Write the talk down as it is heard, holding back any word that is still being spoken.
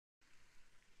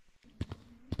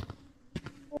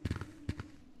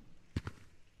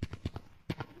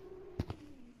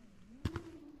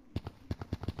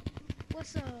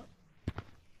What's up?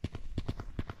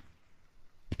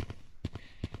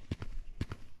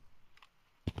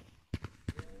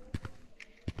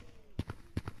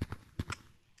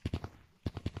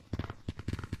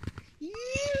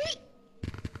 Yeet!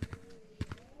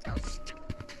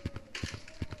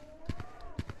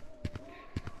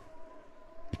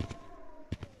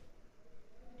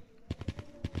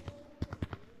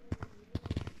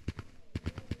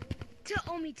 To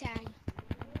Omi tag.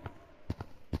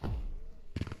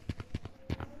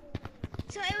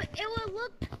 So it will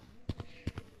look.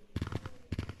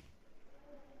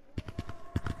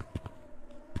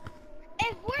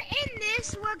 If we're in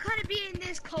this, we're gonna be in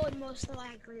this code most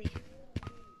likely.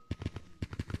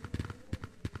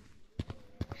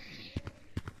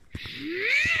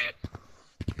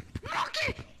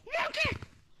 Monkey! Monkey!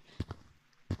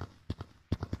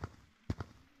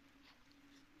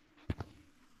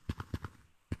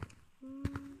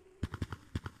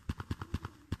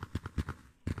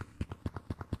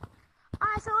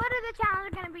 Alright, so what are the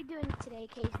challenges gonna be doing today,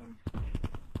 Kason?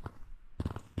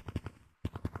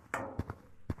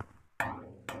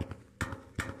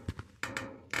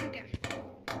 Okay.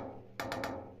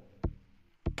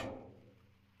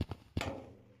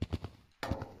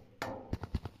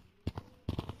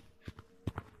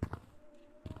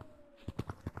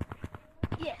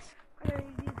 Yes, I already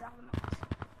used all the mods.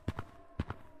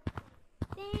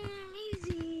 Damn,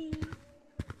 easy.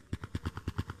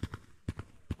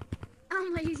 I'm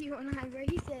lazy when I bro.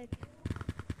 He said.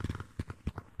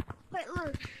 Wait,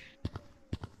 look.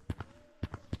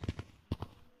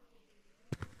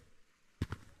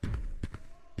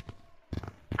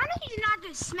 I know you did not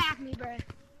just smack me, bro.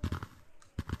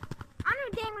 I know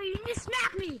dang well you just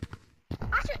smack me.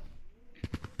 I should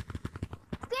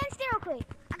stand still, quick.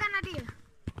 I got an idea.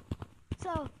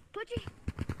 So put your.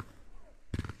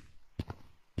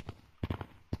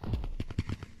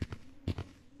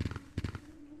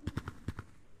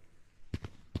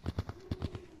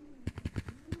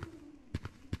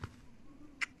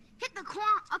 Hit the corn.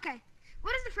 Okay.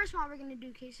 What is the first one we're gonna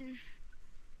do, Kason?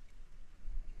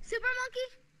 Super Monkey?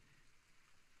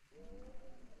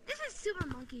 This is Super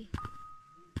Monkey.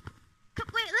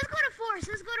 Wait, let's go to Forest.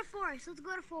 Let's go to Forest. Let's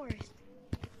go to Forest.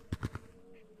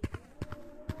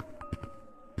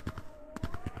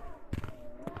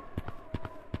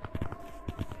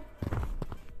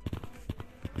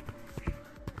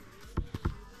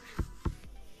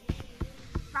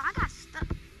 Bro, I got stuck.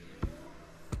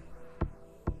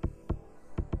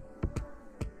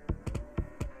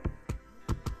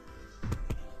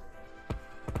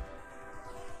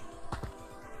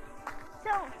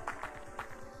 So,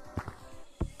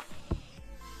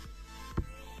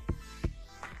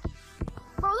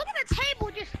 bro, look at the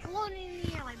table just floating in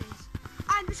the air like this.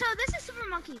 So this is Super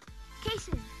Monkey.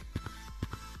 Kason.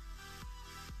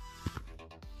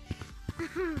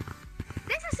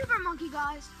 This is Super Monkey,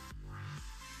 guys.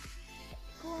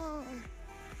 Whoa.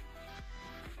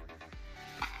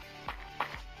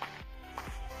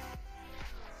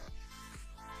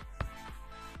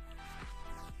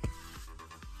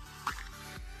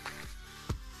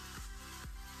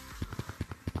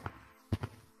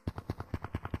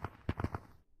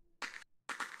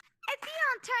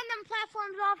 Turn them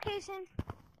platforms off, Kason.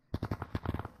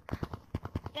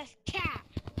 That's cap.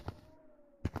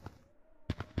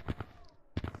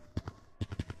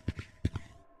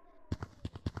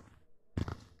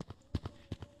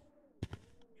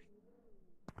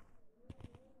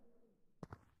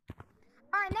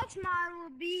 Alright, next mod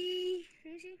will be.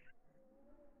 Let me see.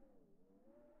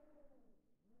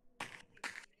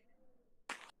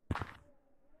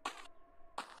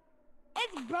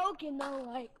 It's broken though,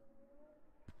 like.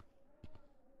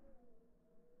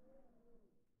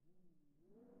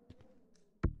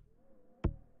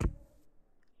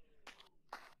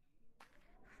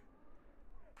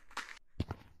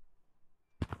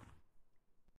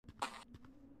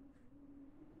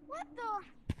 What the?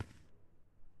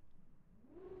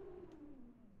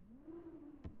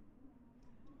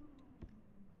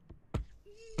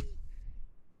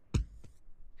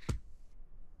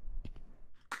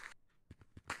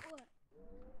 What?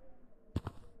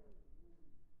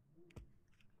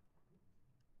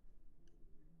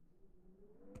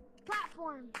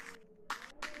 Platforms.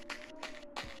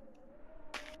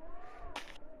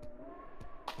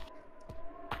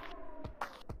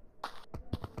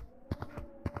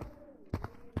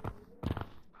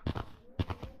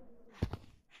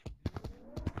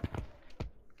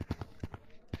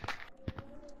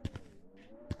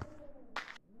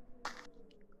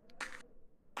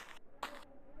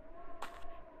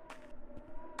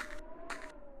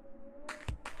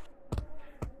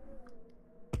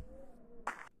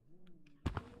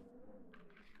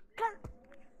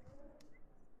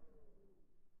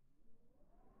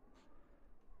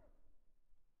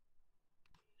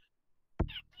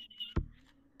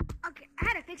 I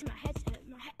had to fix my headset.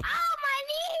 Oh, my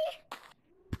knee!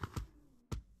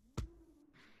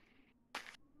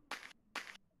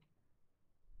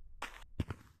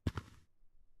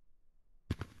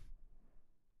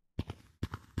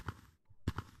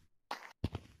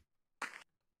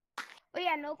 Oh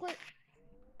yeah, no clip.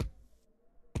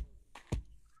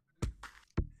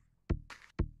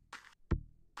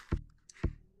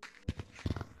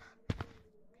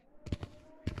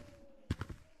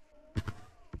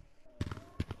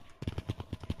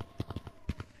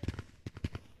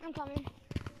 I'm coming.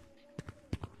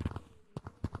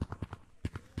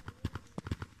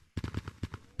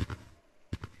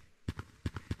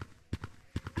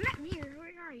 I'm at Mirror.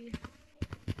 Where are you?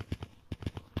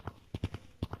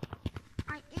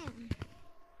 I am.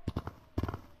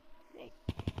 Wait.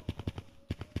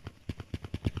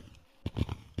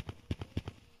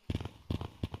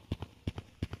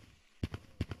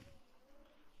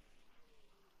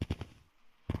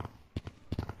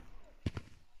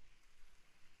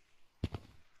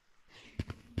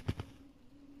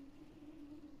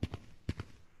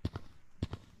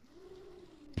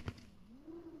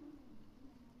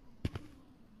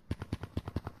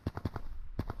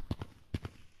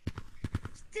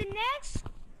 The next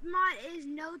mod is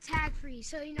no tag free.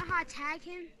 So you know how I tag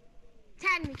him?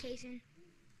 Tag me, Kason.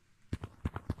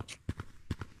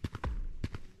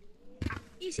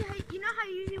 You see how you know how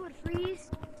you usually would freeze?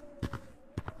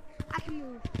 I can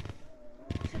move.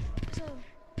 So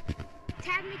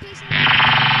tag me, Kason.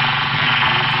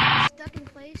 Stuck in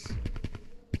place,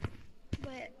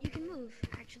 but you can move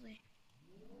actually.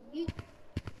 You.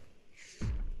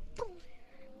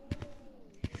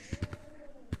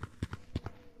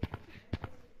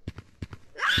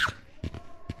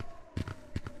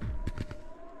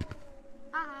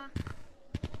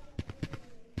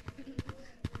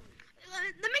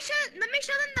 Let me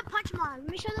show them the punch mod. Let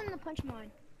me show them the punch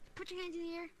mod. Put your hands in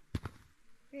the air.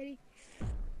 Ready?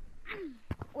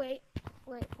 Wait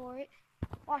for it.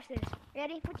 Watch this.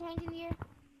 Ready? Put your hands in the air.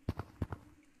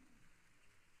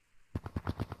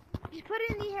 Just put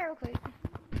it in the air real quick.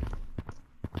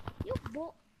 You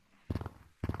bull.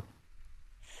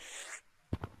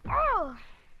 Oh!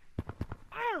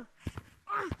 Oh!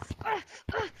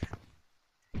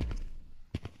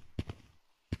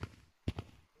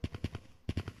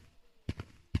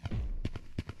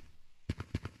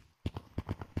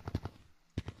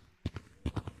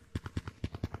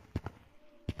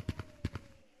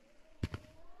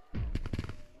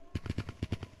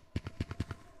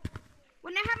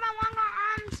 When I have my long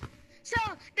arms, so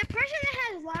the person that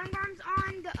has long arms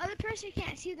on, the other person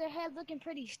can't see their head looking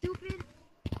pretty stupid.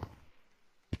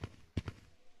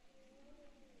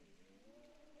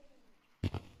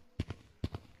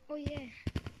 Oh yeah.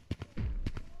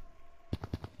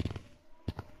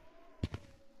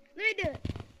 Let me do it.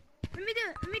 Let me do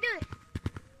it. Let me do it.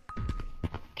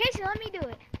 Casey, let me do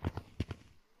it.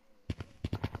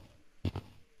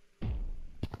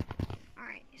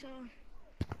 Alright, so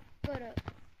go to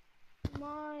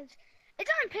mods.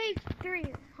 It's on page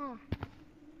 3, huh?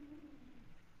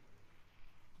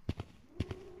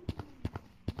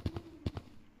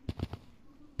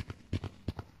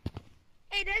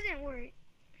 It doesn't work.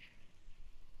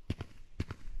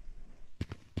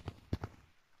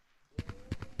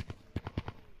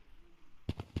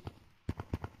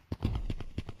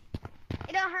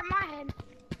 It don't hurt my head.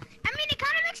 I mean, it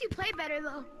kind of makes you play better,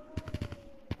 though.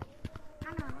 I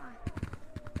don't know why.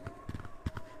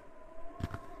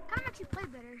 Kind of makes you play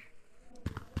better.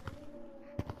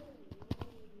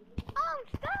 Oh, I'm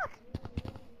stuck.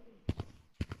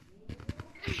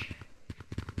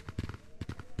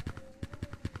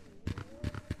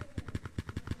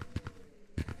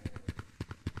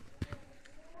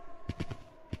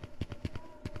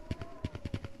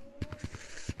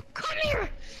 Come here.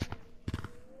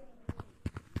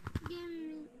 Give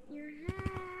me your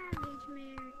habits,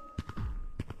 Mary.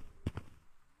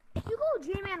 If you go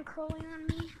J-Man curling on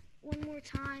me one more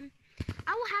time,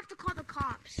 I will have to call the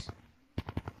cops.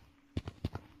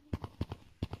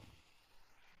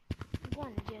 I'm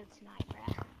going to jail tonight,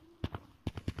 bruh.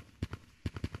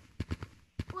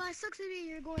 Well, it sucks to be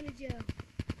you're going to jail.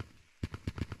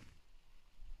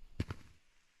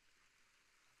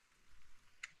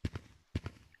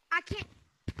 I can't.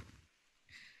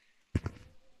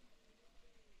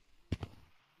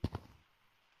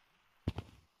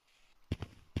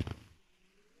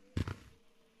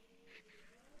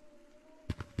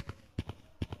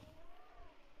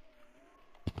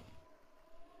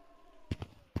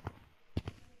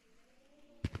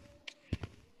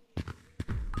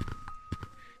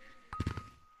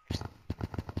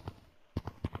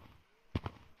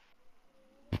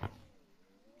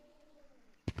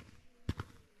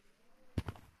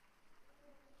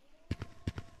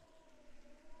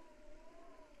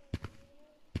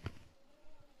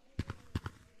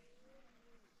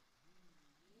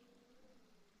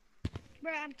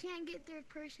 Bro, I can't get third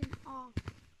person off.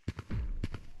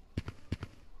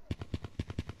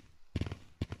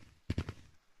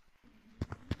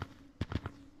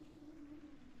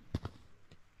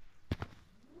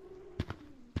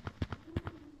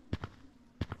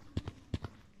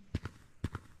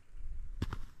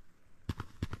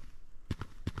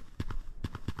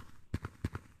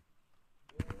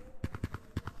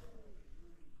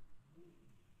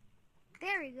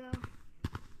 There we go.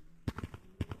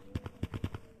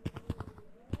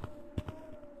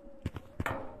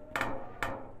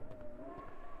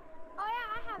 Oh yeah,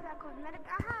 I have that cosmetic.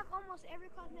 I have almost every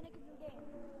cosmetic in the game.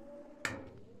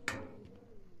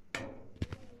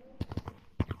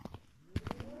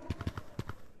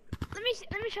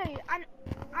 Let me show you. I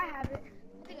have it.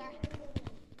 I think I have it.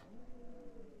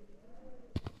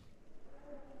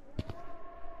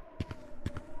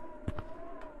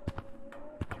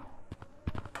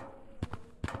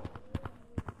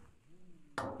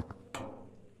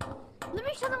 Let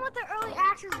me show them what the early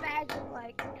access badge look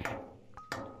like.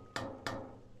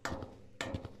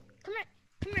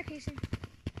 Come here, Kason.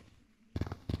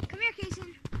 Come here,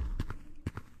 Kason.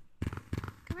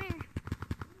 Come here.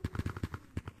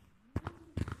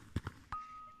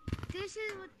 This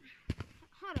is what.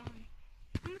 Hold on.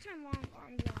 I'm gonna turn long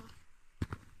arms off.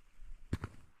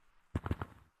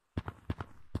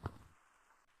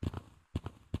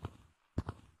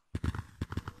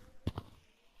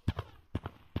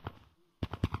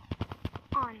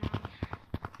 Oh no.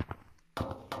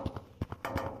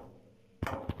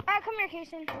 Alright, come here,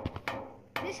 Kason.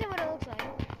 This is what it looks like.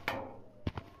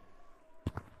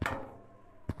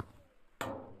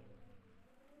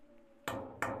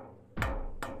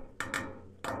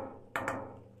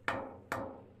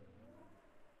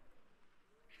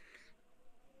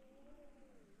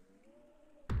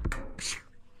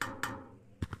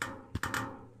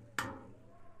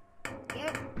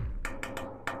 Yep.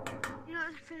 You know,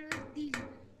 let's finish these.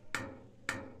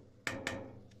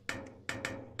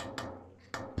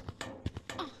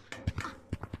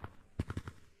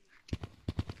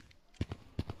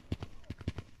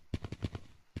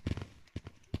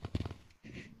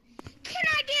 Can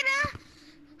I get a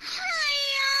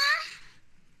higher?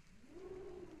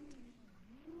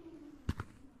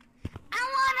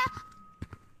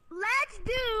 Let's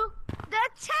do the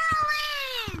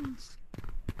challenge.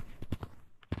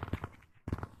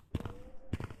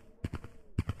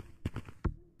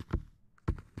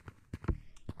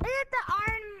 Is it the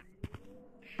iron?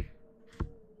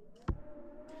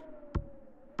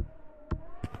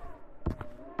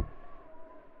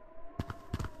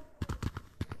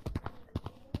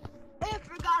 I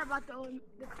forgot about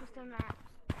the custom maps.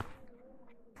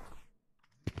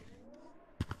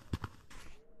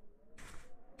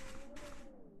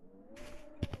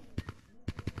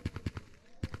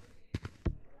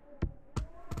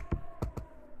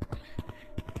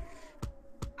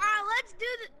 Alright, let's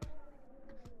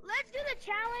do the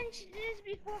challenges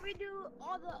before we do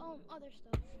all the other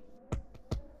stuff.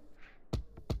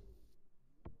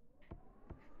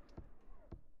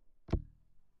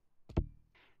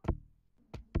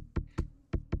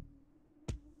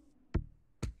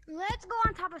 Let's go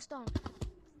on top of stone.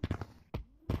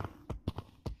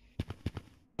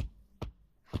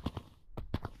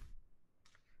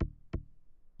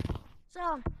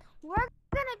 So, we're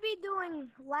gonna be doing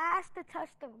last to touch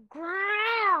the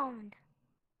ground.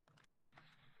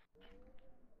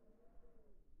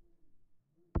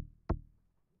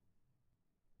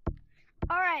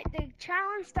 Alright, the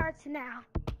challenge starts now.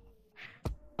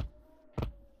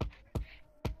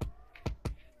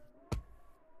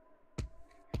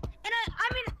 And I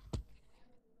mean,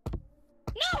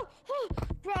 no!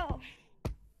 Bro.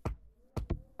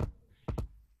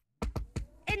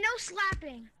 And no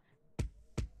slapping.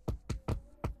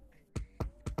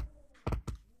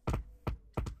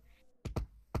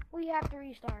 We have to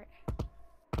restart.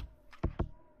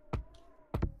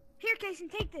 Here, Kason,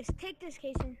 take this. Take this,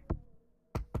 Kason.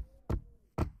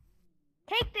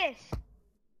 Take this.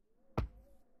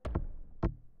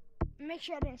 Make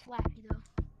sure I didn't slap you, though.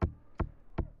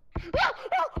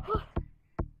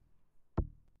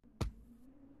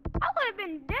 I would have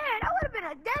been dead. I would have been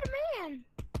a dead man.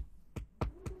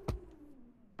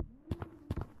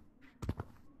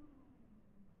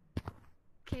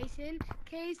 Kason.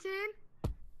 Hey.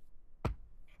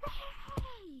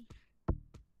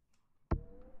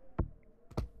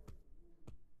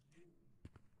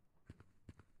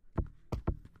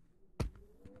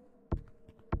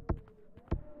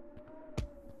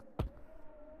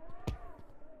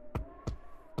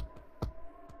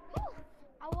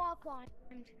 I walk on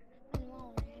and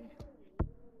wall ran.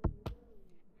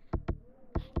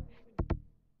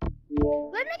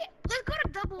 Let's go to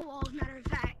double walls, matter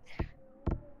of fact.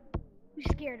 You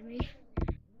scared me.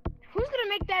 Who's gonna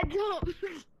make that jump?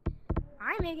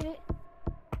 I ain't making it.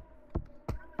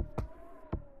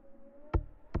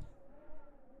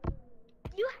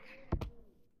 You.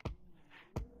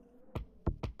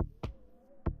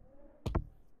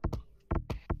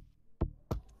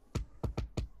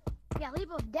 Yeah, leave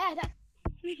him dead.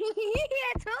 Yeah,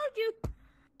 I told